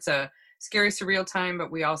watching. I know it's a scary, surreal time,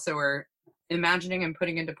 but we also are imagining and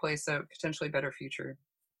putting into place a potentially better future.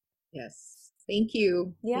 Yes. Thank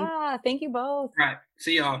you. Yeah, thank you both. All right.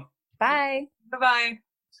 See y'all. Bye. Bye-bye.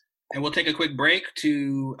 And we'll take a quick break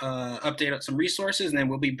to update some resources, and then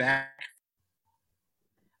we'll be back.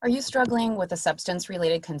 Are you struggling with a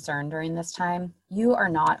substance-related concern during this time? You are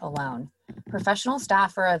not alone. Professional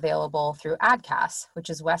staff are available through ADCAS, which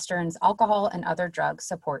is Western's alcohol and other drug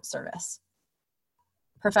support service.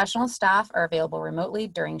 Professional staff are available remotely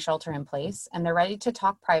during shelter in place, and they're ready to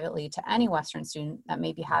talk privately to any Western student that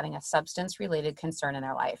may be having a substance-related concern in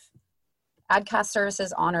their life. ADCAS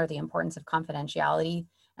services honor the importance of confidentiality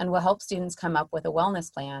and will help students come up with a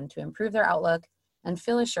wellness plan to improve their outlook and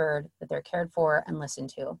feel assured that they're cared for and listened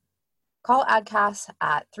to. Call ADCAS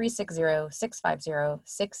at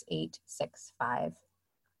 360-650-6865.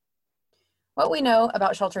 What we know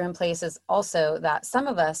about shelter in place is also that some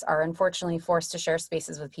of us are unfortunately forced to share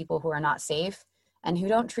spaces with people who are not safe and who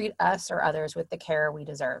don't treat us or others with the care we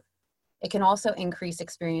deserve. It can also increase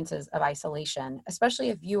experiences of isolation, especially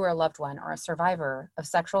if you are a loved one or a survivor of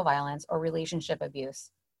sexual violence or relationship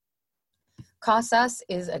abuse. CASAS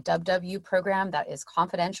is a WW program that is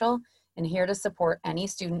confidential and here to support any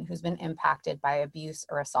student who's been impacted by abuse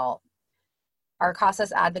or assault. Our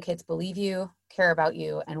CASAS advocates believe you, care about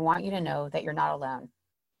you, and want you to know that you're not alone.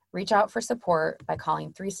 Reach out for support by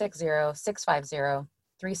calling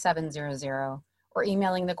 360-650-3700 or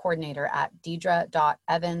emailing the coordinator at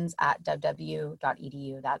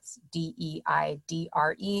deidre.evans@ww.edu. That's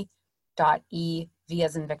DEIDRE.E V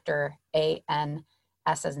as in Victor, ANS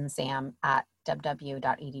S as in Sam, at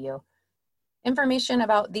www.edu. Information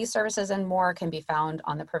about these services and more can be found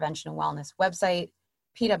on the Prevention and Wellness website,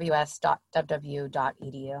 pws.ww.edu.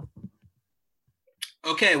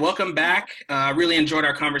 Okay, welcome back. Really enjoyed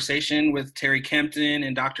our conversation with Terry Kempton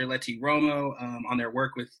and Dr. Letty Romo on their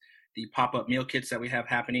work with the pop-up meal kits that we have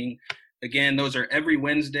happening. Again, those are every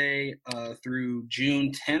Wednesday through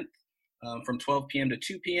June 10th from 12 p.m. to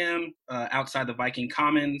 2 p.m. Outside the Viking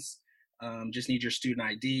Commons. Just need your student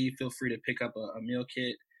ID. Feel free to pick up a meal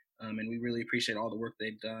kit. And we really appreciate all the work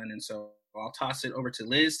they've done. And so I'll toss it over to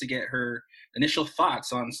Liz to get her initial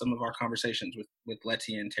thoughts on some of our conversations with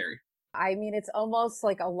Letty and Terry. I mean, it's almost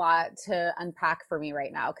like a lot to unpack for me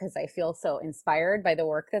right now because I feel so inspired by the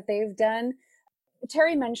work that they've done.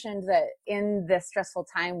 Terry mentioned that in this stressful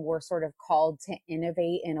time, we're sort of called to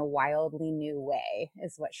innovate in a wildly new way,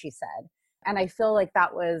 is what she said. And I feel like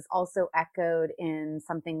that was also echoed in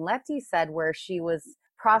something Letty said, where she was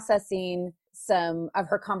processing some of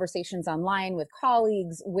her conversations online with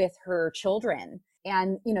colleagues with her children.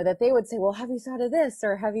 And, you know, that they would say, well, have you thought of this?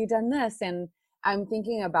 Or have you done this? And I'm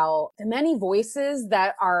thinking about the many voices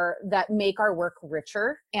that make our work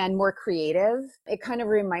richer and more creative. It kind of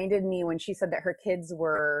reminded me when she said that her kids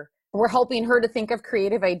were helping her to think of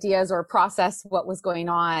creative ideas or process what was going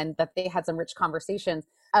on, that they had some rich conversations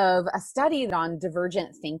of a study on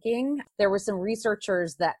divergent thinking. There were some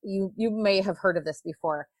researchers that you may have heard of this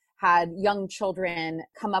before, had young children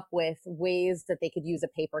come up with ways that they could use a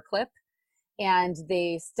paperclip. And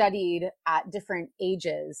they studied at different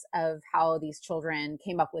ages of how these children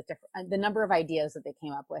came up with the number of ideas that they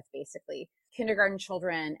came up with, basically. Kindergarten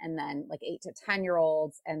children, and then like 8 to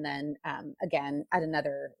 10-year-olds, and then again at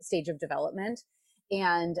another stage of development.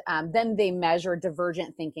 And then they measure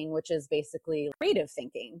divergent thinking, which is basically creative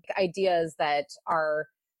thinking, ideas that are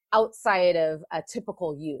outside of a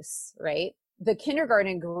typical use, right? The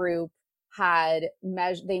kindergarten group they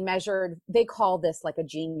call this like a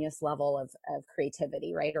genius level of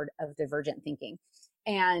creativity, right? Or of divergent thinking.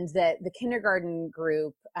 And that the kindergarten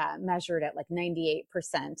group measured at like 98%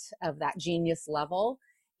 of that genius level.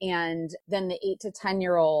 And then the 8 to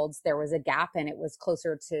 10-year-olds, there was a gap and it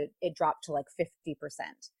dropped to like 50%.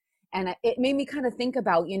 And it made me kind of think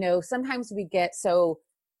about, you know, sometimes we get so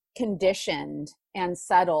conditioned and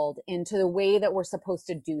settled into the way that we're supposed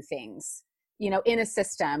to do things, you know, in a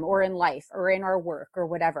system or in life or in our work or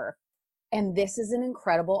whatever. And this is an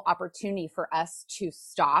incredible opportunity for us to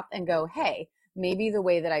stop and go, hey, maybe the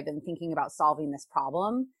way that I've been thinking about solving this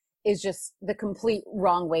problem is just the complete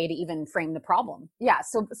wrong way to even frame the problem. Yeah.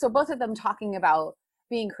 So both of them talking about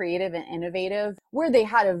being creative and innovative, where they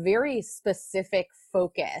had a very specific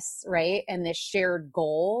focus, right? And this shared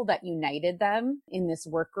goal that united them in this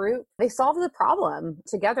work group. They solved the problem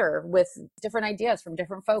together with different ideas from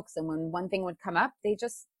different folks. And when one thing would come up, they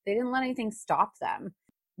didn't let anything stop them.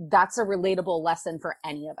 That's a relatable lesson for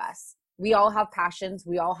any of us. We all have passions.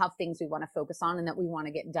 We all have things we want to focus on and that we want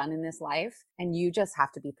to get done in this life. And you just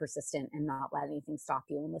have to be persistent and not let anything stop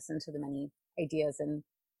you, and listen to the many ideas and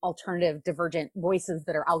alternative divergent voices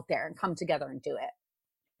that are out there and come together and do it.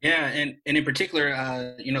 Yeah, and in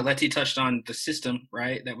particular, you know, Letty touched on the system,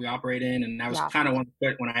 right, that we operate in. And I was kind of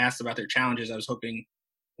when I asked about their challenges, I was hoping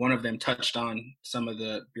one of them touched on some of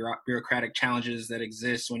the bureaucratic challenges that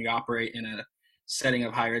exist when you operate in a setting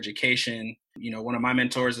of higher education. You know, one of my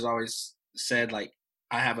mentors has always said, like,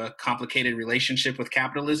 I have a complicated relationship with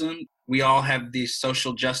capitalism. We all have these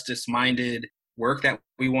social justice minded work that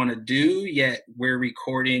we want to do, yet we're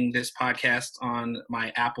recording this podcast on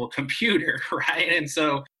my Apple computer, right? And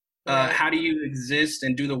so how do you exist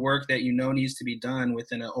and do the work that you know needs to be done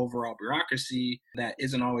within an overall bureaucracy that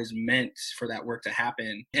isn't always meant for that work to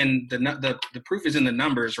happen? And the proof is in the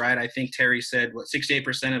numbers, right? I think Terry said,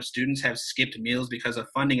 68% of students have skipped meals because of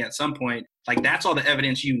funding at some point. Like, that's all the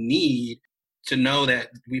evidence you need to know that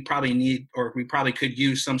we probably could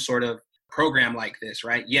use some sort of program like this,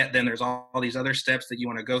 right? Yet then there's all these other steps that you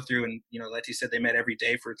want to go through. And, you know, Letty said they met every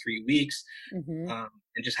day for 3 weeks,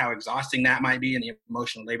 and just how exhausting that might be and the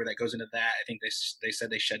emotional labor that goes into that. I think they said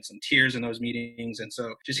they shed some tears in those meetings. And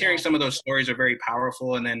so just hearing some of those stories are very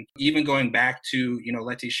powerful. And then even going back to, you know,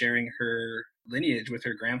 Letty sharing her lineage with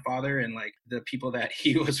her grandfather and like the people that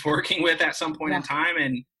he was working with at some point in time.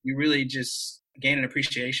 And you really just gain an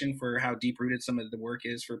appreciation for how deep rooted some of the work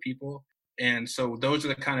is for people. And so those are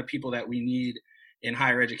the kind of people that we need in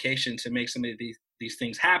higher education to make some of these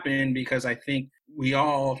things happen, because I think we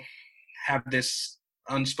all have this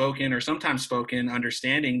unspoken or sometimes spoken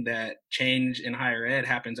understanding that change in higher ed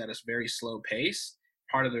happens at a very slow pace.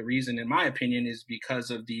 Part of the reason, in my opinion, is because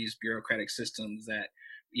of these bureaucratic systems that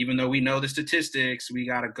even though we know the statistics, we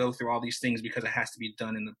got to go through all these things because it has to be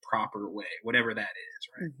done in the proper way, whatever that is,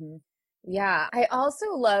 right? Mm-hmm. Yeah, I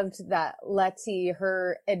also loved that Letty,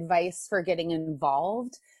 her advice for getting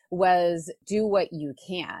involved was do what you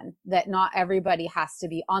can, that not everybody has to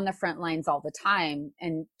be on the front lines all the time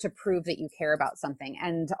and to prove that you care about something.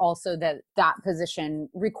 And also that that position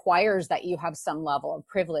requires that you have some level of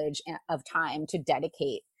privilege of time to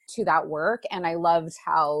dedicate to that work. And I loved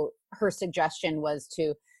how her suggestion was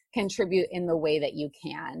to contribute in the way that you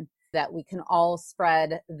can, that we can all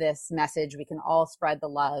spread this message. We can all spread the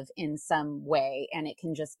love in some way. And it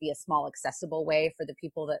can just be a small, accessible way for the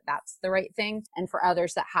people that that's the right thing. And for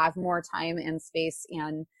others that have more time and space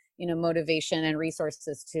and, you know, motivation and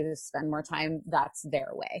resources to spend more time, that's their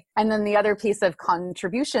way. And then the other piece of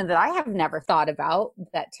contribution that I have never thought about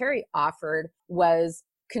that Terry offered was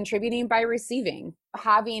contributing by receiving,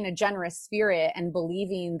 having a generous spirit and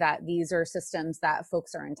believing that these are systems that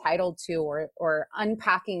folks are entitled to, or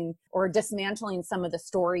unpacking or dismantling some of the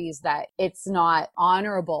stories that it's not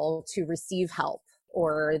honorable to receive help,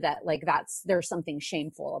 or that like there's something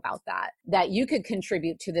shameful about that you could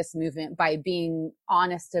contribute to this movement by being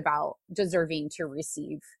honest about deserving to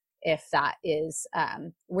receive, if that is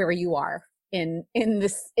where you are in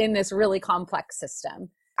this really complex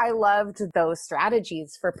system. I loved those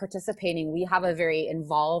strategies for participating. We have a very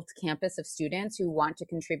involved campus of students who want to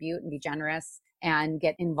contribute and be generous and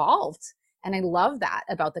get involved. And I love that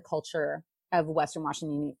about the culture of Western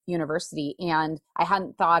Washington University. And I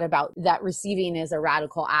hadn't thought about that receiving is a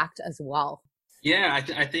radical act as well. Yeah,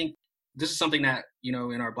 I think this is something that, you know,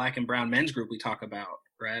 in our Black and Brown men's group, we talk about,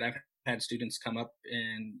 right? I've had students come up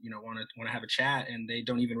and, you know, want to have a chat, and they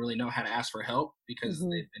don't even really know how to ask for help because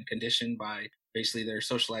they've been conditioned by basically their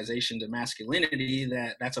socialization to masculinity,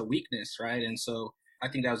 that's a weakness, right? And so I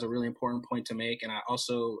think that was a really important point to make. And I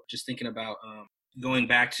also just thinking about going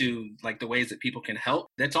back to like the ways that people can help.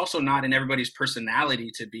 That's also not in everybody's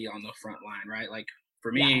personality to be on the front line, right? Like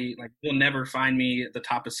for me, like you'll never find me at the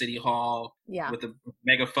top of City Hall with a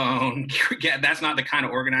megaphone. Yeah, that's not the kind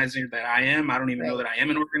of organizer that I am. I don't even know that I am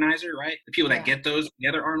an organizer, right? The people that get those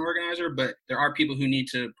together are an organizer, but there are people who need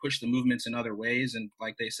to push the movements in other ways. And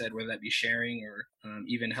like they said, whether that be sharing or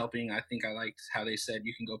even helping, I think I liked how they said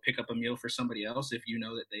you can go pick up a meal for somebody else if you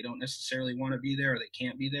know that they don't necessarily want to be there or they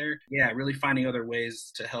can't be there. Yeah, really finding other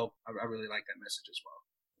ways to help. I really like that message as well.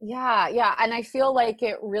 Yeah. And I feel like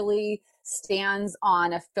it really stands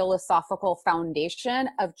on a philosophical foundation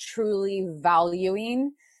of truly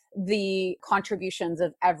valuing the contributions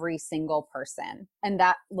of every single person. And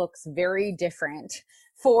that looks very different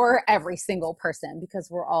for every single person because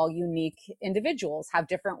we're all unique individuals, have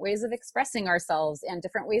different ways of expressing ourselves and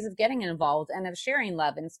different ways of getting involved and of sharing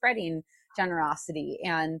love and spreading generosity.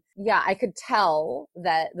 And yeah, I could tell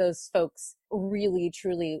that those folks really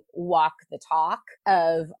truly walk the talk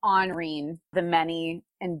of honoring the many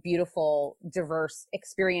and beautiful, diverse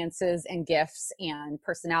experiences and gifts and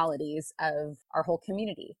personalities of our whole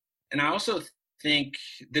community. And I also think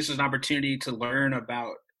this is an opportunity to learn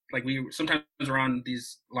about, like sometimes we're on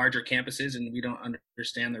these larger campuses and we don't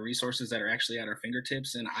understand the resources that are actually at our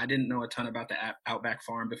fingertips. And I didn't know a ton about the Outback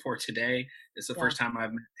Farm before today. It's the first time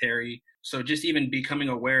I've met Terry. So just even becoming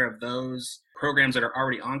aware of those programs that are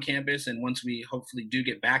already on campus. And once we hopefully do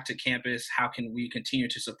get back to campus, how can we continue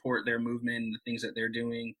to support their movement and the things that they're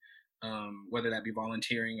doing, whether that be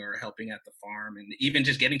volunteering or helping at the farm, and even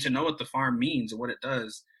just getting to know what the farm means and what it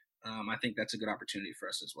does. I think that's a good opportunity for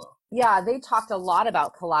us as well. Yeah, they talked a lot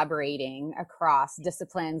about collaborating across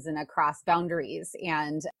disciplines and across boundaries.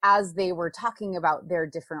 And as they were talking about their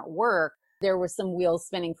different work, there was some wheels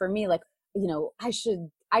spinning for me, like, you know, I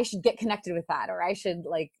should get connected with that, or I should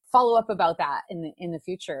like follow up about that in the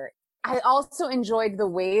future. I also enjoyed the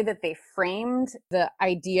way that they framed the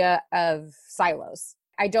idea of silos.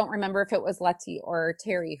 I don't remember if it was Letty or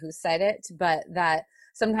Terry who said it, but that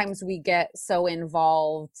sometimes we get so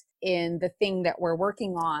involved in the thing that we're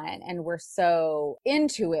working on and we're so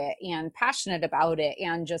into it and passionate about it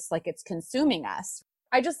and just like it's consuming us.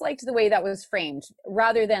 I just liked the way that was framed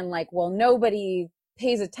rather than like, well, nobody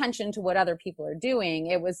pays attention to what other people are doing.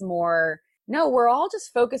 It was more, no, we're all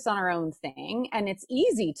just focused on our own thing and it's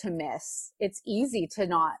easy to miss. It's easy to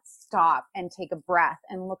not stop and take a breath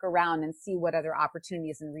and look around and see what other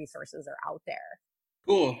opportunities and resources are out there.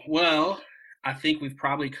 Cool. Well, I think we've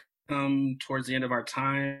probably come towards the end of our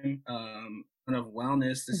time of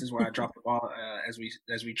wellness. This is where I drop the ball as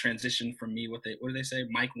we transition from me. What do they say?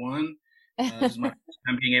 Mic one. This is my first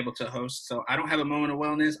time being able to host, so I don't have a moment of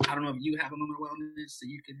wellness. I don't know if you have a moment of wellness that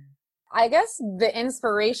you can. I guess the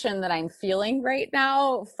inspiration that I'm feeling right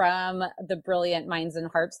now from the brilliant minds and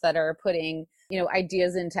hearts that are putting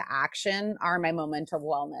ideas into action are my moment of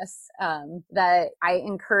wellness. That I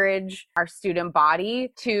encourage our student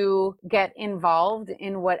body to get involved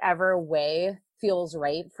in whatever way feels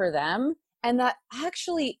right for them. And that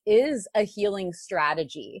actually is a healing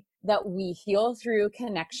strategy, that we heal through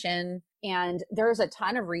connection. And there's a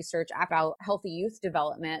ton of research about healthy youth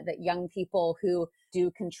development, that young people who do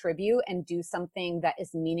contribute and do something that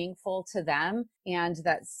is meaningful to them and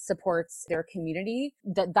that supports their community,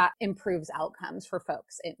 that improves outcomes for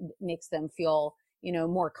folks. It makes them feel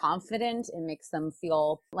more confident. It makes them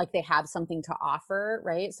feel like they have something to offer,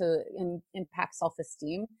 right? So it impacts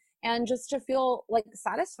self-esteem, and just to feel like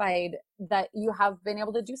satisfied that you have been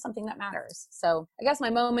able to do something that matters. So I guess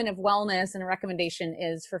my moment of wellness and a recommendation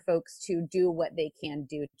is for folks to do what they can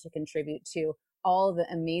do to contribute to all the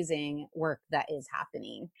amazing work that is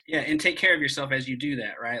happening. Yeah, and take care of yourself as you do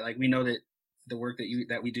that, right? Like, we know that the work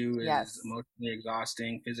that we do is Yes. emotionally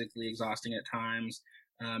exhausting, physically exhausting at times,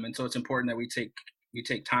 and so it's important that we take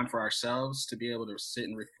time for ourselves to be able to sit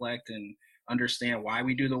and reflect and understand why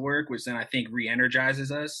we do the work, which then I think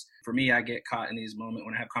re-energizes us. For me, I get caught in these moments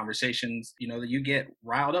when I have conversations, that you get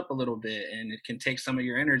riled up a little bit, and it can take some of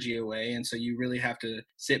your energy away. And so you really have to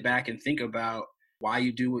sit back and think about why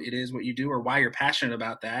you do what you do, or why you're passionate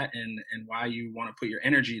about that, and why you want to put your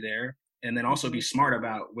energy there. And then also be smart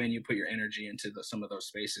about when you put your energy into some of those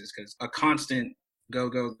spaces, because a constant go,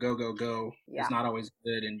 go, go, go, go is not always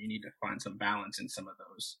good. And you need to find some balance in some of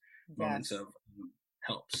those moments of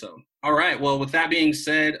help. So, all right. Well, with that being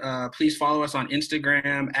said, please follow us on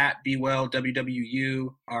Instagram at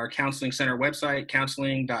BeWellWWU, our counseling center website,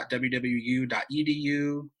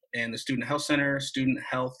 counseling.wwu.edu, and the Student Health Center,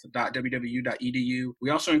 studenthealth.wwu.edu. We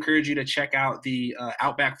also encourage you to check out the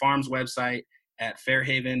Outback Farms website at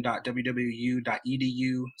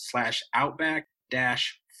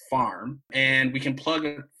fairhaven.wwu.edu/outback-farm. And we can plug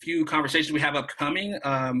a few conversations we have upcoming.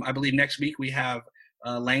 I believe next week we have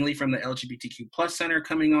Langley from the LGBTQ Plus Center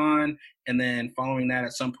coming on. And then following that,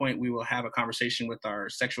 at some point, we will have a conversation with our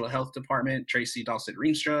sexual health department, Tracy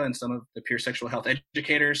Dalsett-Rienstra, and some of the peer sexual health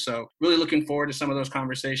educators. So really looking forward to some of those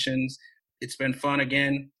conversations. It's been fun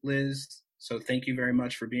again, Liz. So thank you very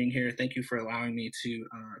much for being here. Thank you for allowing me to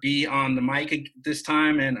be on the mic this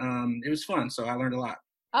time. And it was fun. So I learned a lot.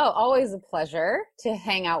 Oh, always a pleasure to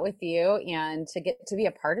hang out with you and to get to be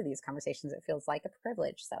a part of these conversations. It feels like a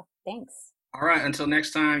privilege. So thanks. All right. Until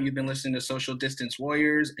next time, you've been listening to Social Distance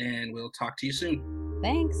Warriors, and we'll talk to you soon.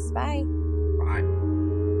 Thanks. Bye. Bye.